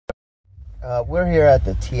We're here at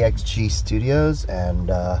the TXG Studios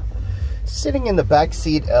and sitting in the back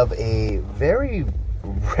seat of a very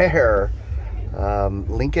rare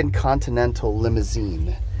Lincoln Continental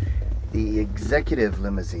Limousine, the Executive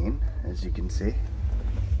Limousine, as you can see.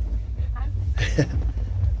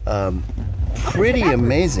 Pretty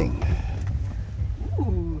amazing.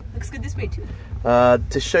 Ooh, looks good this way too.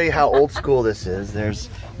 To show you how old school this is, there's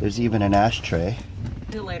even an ashtray,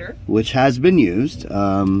 The lighter, which has been used.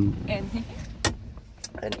 And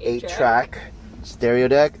An 8-track stereo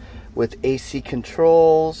deck with AC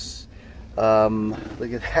controls.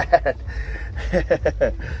 Look at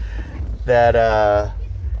that. That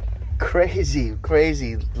crazy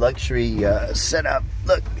luxury setup.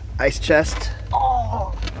 Look, ice chest.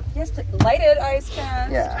 oh, yes, lighted ice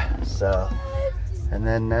chest. Yeah, so, and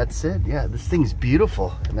then that's it. Yeah, this thing's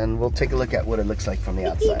beautiful. And then we'll take a look at what it looks like from the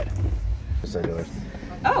outside. Suicide doors.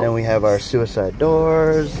 Oh. Then we have our suicide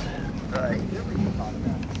doors. Right.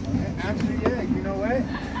 Actually, yeah, you know what?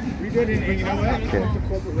 We did it, and you know what? Okay. The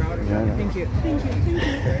corporate router. Yeah. Thank you.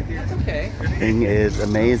 That's okay. Thing is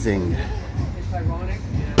amazing. It's ironic,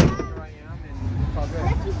 and here I am in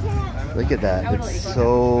progress. Look at that. It's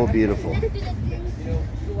so beautiful.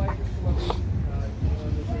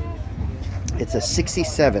 It's a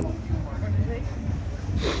 67.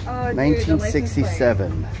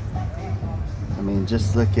 1967. I mean,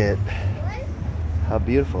 just look at how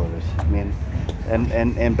beautiful it is. I mean,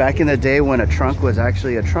 and back in the day when a trunk was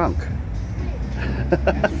actually a trunk.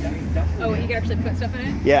 Oh, you can actually put stuff in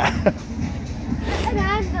it? Yeah.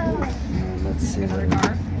 And let's see what it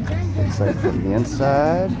looks like from the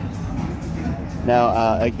inside. Now,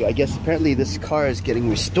 I guess apparently this car is getting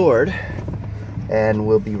restored and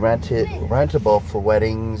will be rentable for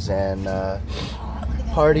weddings and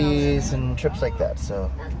parties and trips like that.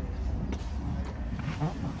 So,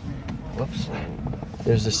 whoops.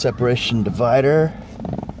 There's a separation divider.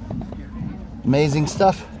 Amazing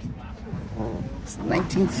stuff. It's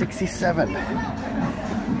 1967.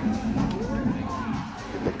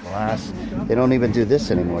 The glass. They don't even do this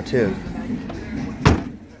anymore, too.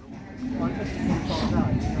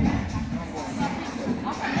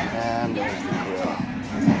 And there's the grill.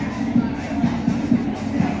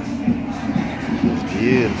 It's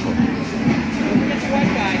beautiful.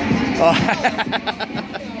 Oh.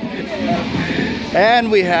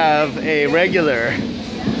 And we have a regular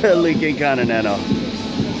Lincoln Continental. Go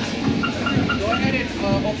ahead and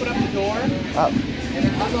open up the door, and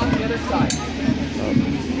then unlock the other side.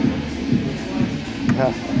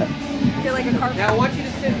 I feel like a car. Now I want you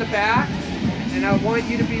to sit in the back, and I want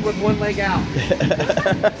you to be with one leg out.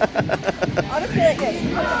 I'll just be like this.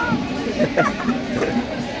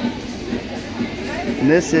 And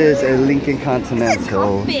this is a Lincoln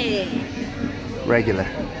Continental Big. regular.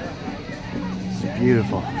 It's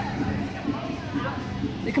beautiful.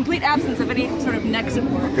 The complete absence of any sort of neck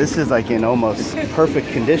support. This is like in almost perfect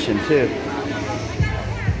condition too.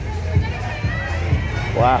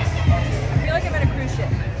 Wow. I feel like I'm at a cruise ship.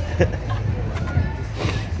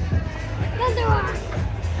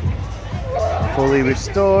 Fully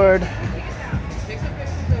restored. Take some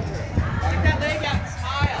pictures over. Get that leg out and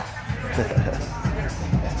smile.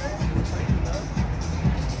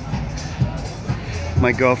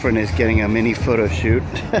 My girlfriend is getting a mini photo shoot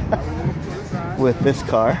with this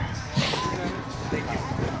car.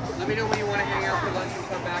 Let me know when you want to hang out for lunch and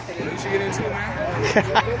come back. And did you get into it,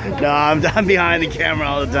 man? No, I'm behind the camera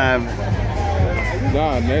all the time.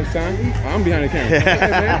 Nah, next time I'm behind the camera.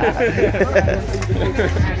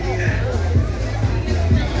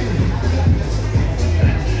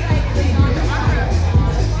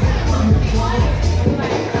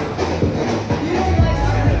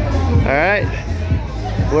 All right,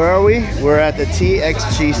 where are we? We're at the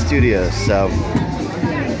TXG Studios. So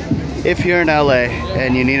if you're in LA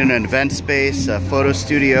and you need an event space, a photo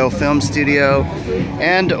studio, film studio,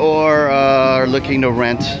 and or are looking to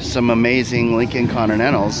rent some amazing Lincoln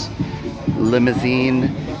Continentals,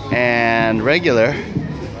 limousine and regular,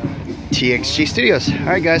 TXG Studios. All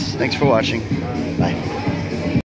right guys, thanks for watching.